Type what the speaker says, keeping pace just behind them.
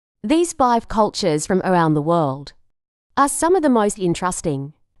These 5 cultures from around the world are some of the most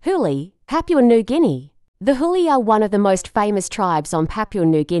interesting. Huli, Papua New Guinea. The Huli are one of the most famous tribes on Papua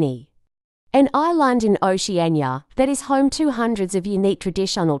New Guinea, an island in Oceania that is home to hundreds of unique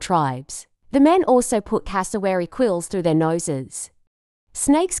traditional tribes. The men also put cassowary quills through their noses,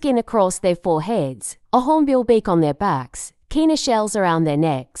 snakeskin across their foreheads, a hornbill beak on their backs, kina shells around their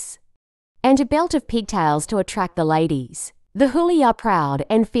necks, and a belt of pigtails to attract the ladies. The Huli are proud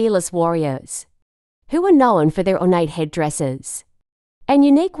and fearless warriors who are known for their ornate headdresses and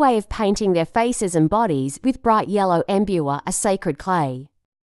unique way of painting their faces and bodies with bright yellow embua, a sacred clay,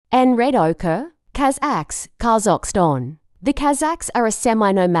 and red ochre. Kazakhs, Kazakhstan. The Kazakhs are a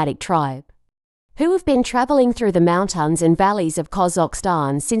semi-nomadic tribe who have been traveling through the mountains and valleys of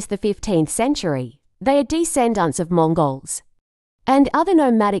Kazakhstan since the 15th century. They are descendants of Mongols and other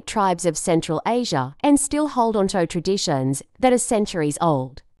nomadic tribes of Central Asia and still hold onto traditions that are centuries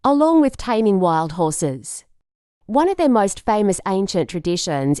old, along with taming wild horses. One of their most famous ancient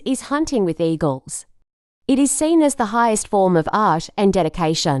traditions is hunting with eagles. It is seen as the highest form of art and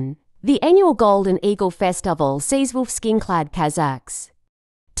dedication. The annual Golden Eagle Festival sees wolf-skin-clad Kazakhs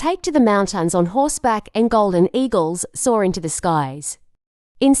take to the mountains on horseback and golden eagles soar into the skies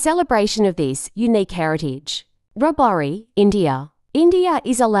in celebration of this unique heritage. Robari, India. India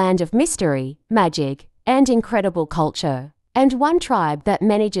is a land of mystery, magic, and incredible culture, and one tribe that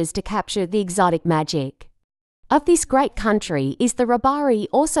manages to capture the exotic magic of this great country is the Robari,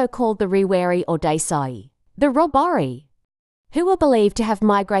 also called the Riweri or Desai. The Robari, who are believed to have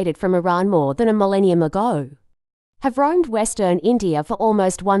migrated from Iran more than a millennium ago, have roamed western India for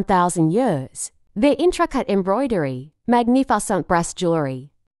almost 1,000 years. Their intricate embroidery, magnificent brass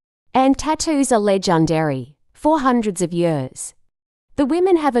jewelry, and tattoos are legendary for hundreds of years. The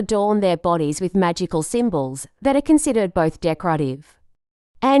women have adorned their bodies with magical symbols that are considered both decorative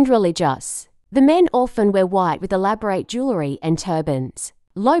and religious. The men often wear white with elaborate jewelry and turbans.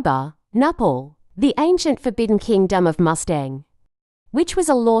 Loba, Nepal. The ancient forbidden kingdom of Mustang, which was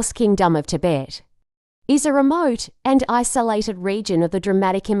a lost kingdom of Tibet, is a remote and isolated region of the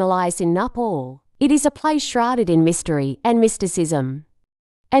dramatic Himalayas in Nepal. It is a place shrouded in mystery and mysticism,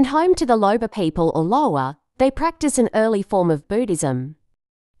 and home to the Loba people or Loa. They practice an early form of Buddhism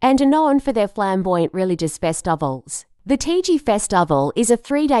and are known for their flamboyant religious festivals. The Tiji Festival is a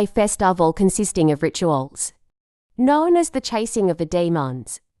 3-day festival consisting of rituals known as the chasing of the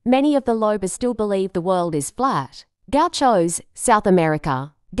demons. Many of the Lobas still believe the world is flat. Gauchos, South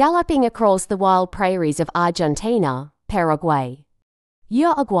America. Galloping across the wild prairies of Argentina, Paraguay,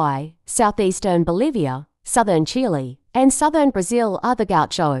 Uruguay, southeastern Bolivia, southern Chile, and southern Brazil are the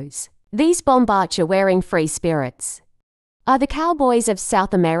gauchos. These bombacha-wearing free spirits are the cowboys of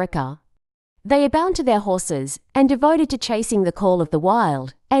South America. They are bound to their horses and devoted to chasing the call of the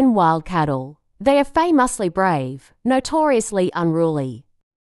wild and wild cattle. They are famously brave, notoriously unruly,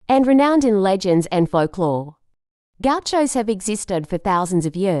 and renowned in legends and folklore. Gauchos have existed for thousands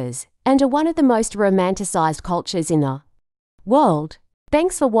of years and are one of the most romanticized cultures in the world.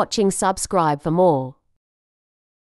 Thanks for watching. Subscribe for more.